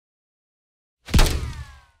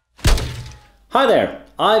Hi there!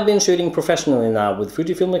 I've been shooting professionally now with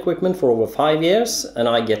Fujifilm equipment for over 5 years, and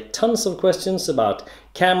I get tons of questions about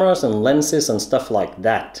cameras and lenses and stuff like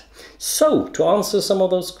that. So, to answer some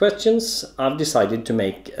of those questions, I've decided to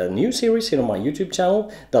make a new series here on my YouTube channel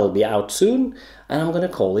that'll be out soon, and I'm gonna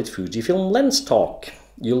call it Fujifilm LensTalk.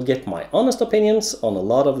 You'll get my honest opinions on a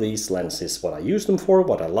lot of these lenses, what I use them for,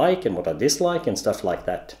 what I like and what I dislike and stuff like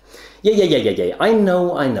that. Yeah, I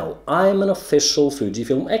know, I'm an official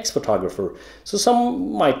Fujifilm ex-photographer, so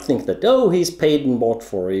some might think that, oh, he's paid and bought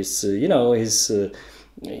for his, he's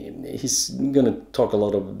gonna talk a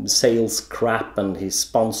lot of sales crap and he's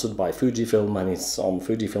sponsored by Fujifilm and he's on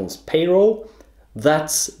Fujifilm's payroll.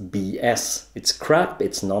 That's BS. It's crap,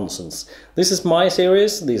 it's nonsense. This is my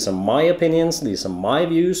series, these are my opinions, these are my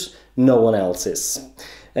views, no one else's.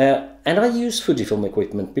 And I use Fujifilm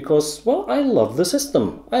equipment because, well, I love the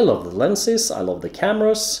system. I love the lenses, I love the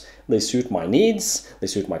cameras, they suit my needs, they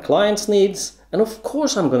suit my clients' needs, and of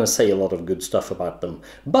course I'm gonna say a lot of good stuff about them.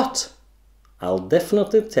 But I'll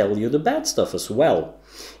definitely tell you the bad stuff as well.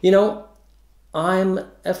 You know, I'm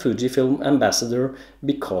a Fujifilm ambassador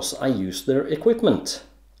because I use their equipment.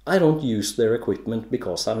 I don't use their equipment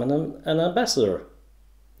because I'm an ambassador.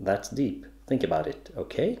 That's deep. Think about it,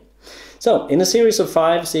 okay? So, in a series of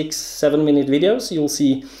 5, 6, 7 minute videos, you'll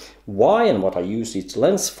see why and what I use each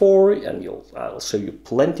lens for, and I'll show you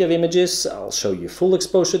plenty of images, I'll show you full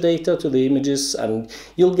exposure data to the images, and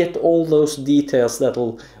you'll get all those details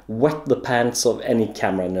that'll wet the pants of any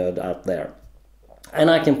camera nerd out there. And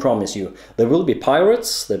I can promise you, there will be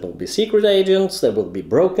pirates, there will be secret agents, there will be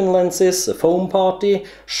broken lenses, a foam party,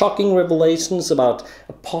 shocking revelations about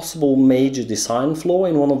a possible major design flaw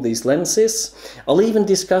in one of these lenses. I'll even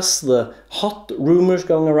discuss the hot rumors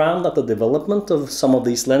going around that the development of some of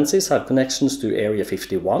these lenses have connections to Area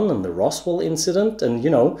 51 and the Roswell incident and, you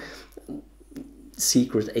know,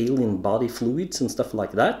 secret alien body fluids and stuff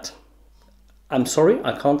like that. I'm sorry,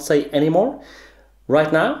 I can't say any more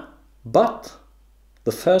right now, but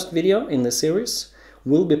the first video in the series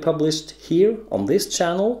will be published here on this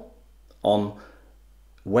channel on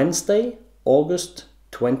Wednesday, August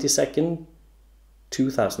 22nd,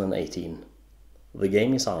 2018. The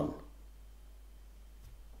game is on.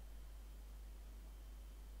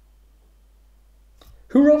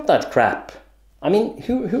 Who wrote that crap? I mean,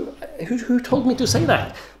 who told me to say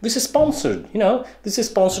that? This is sponsored, you know, this is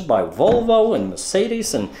sponsored by Volvo and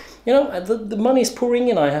Mercedes and, you know, the money's pouring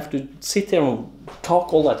in. I have to sit there and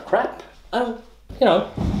talk all that crap. I'm out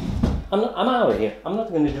of here. I'm not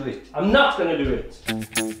going to do it. I'm not going to do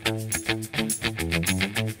it.